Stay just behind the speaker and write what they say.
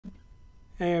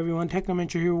Hey everyone,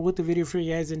 Technomentor here with the video for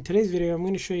you guys. In today's video, I'm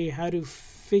going to show you how to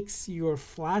fix your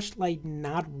flashlight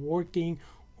not working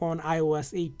on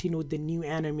iOS 18 with the new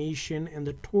animation and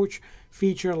the torch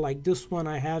feature like this one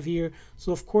I have here.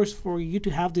 So of course, for you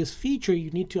to have this feature, you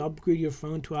need to upgrade your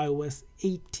phone to iOS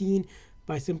 18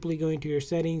 by simply going to your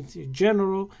settings, your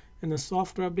general, and the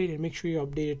software update, and make sure you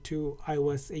update it to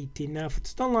iOS 18. Now, if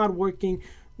it's still not working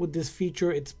with this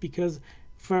feature, it's because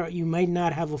you might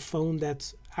not have a phone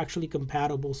that's actually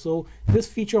compatible. So this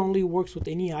feature only works with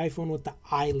any iPhone with the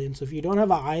island. So if you don't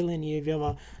have an island, if you have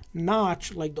a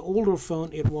notch like the older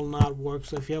phone, it will not work.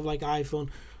 So if you have like iPhone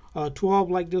 12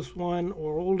 like this one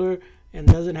or older and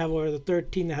doesn't have, or the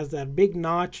 13 that has that big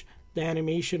notch, the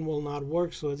animation will not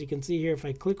work. So as you can see here, if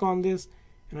I click on this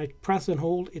and I press and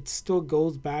hold, it still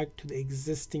goes back to the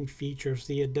existing feature.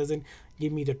 See, it doesn't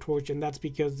give me the torch, and that's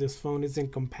because this phone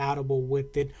isn't compatible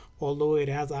with it, although it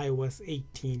has iOS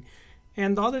 18.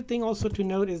 And the other thing also to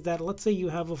note is that let's say you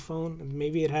have a phone,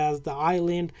 maybe it has the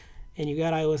island, and you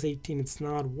got iOS 18, it's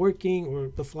not working, or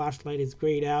the flashlight is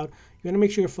grayed out. You want to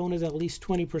make sure your phone is at least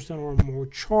 20% or more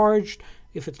charged.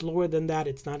 If it's lower than that,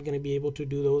 it's not going to be able to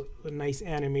do those nice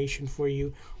animation for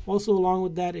you. Also, along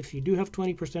with that, if you do have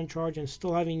 20% charge and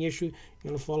still having issue, you're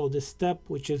going to follow this step,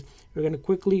 which is you're going to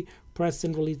quickly press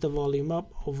and release the volume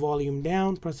up or volume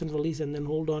down, press and release, and then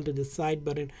hold on to the side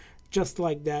button just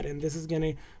like that, and this is going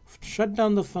to shut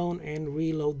down the phone and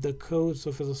reload the code. So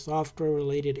if there's a software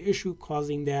related issue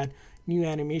causing that new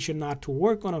animation not to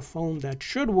work on a phone that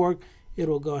should work, it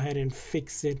will go ahead and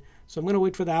fix it. So I'm going to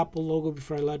wait for the Apple logo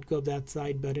before I let go of that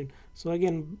side button. So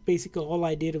again, basically all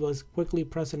I did was quickly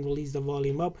press and release the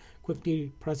volume up,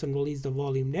 quickly press and release the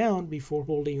volume down before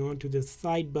holding on to the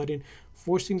side button,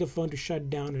 forcing the phone to shut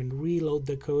down and reload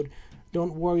the code.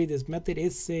 Don't worry, this method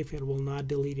is safe. It will not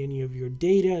delete any of your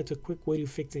data. It's a quick way to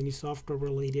fix any software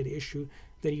related issue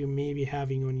that you may be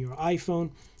having on your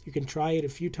iPhone. You can try it a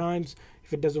few times.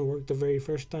 If it doesn't work the very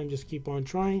first time, just keep on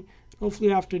trying.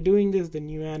 Hopefully after doing this, the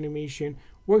new animation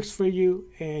works for you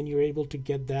and you're able to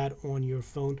get that on your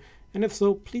phone. And if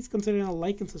so, please consider a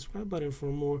like and subscribe button for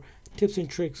more tips and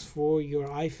tricks for your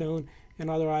iPhone and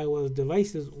other iOS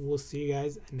devices. We'll see you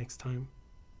guys next time.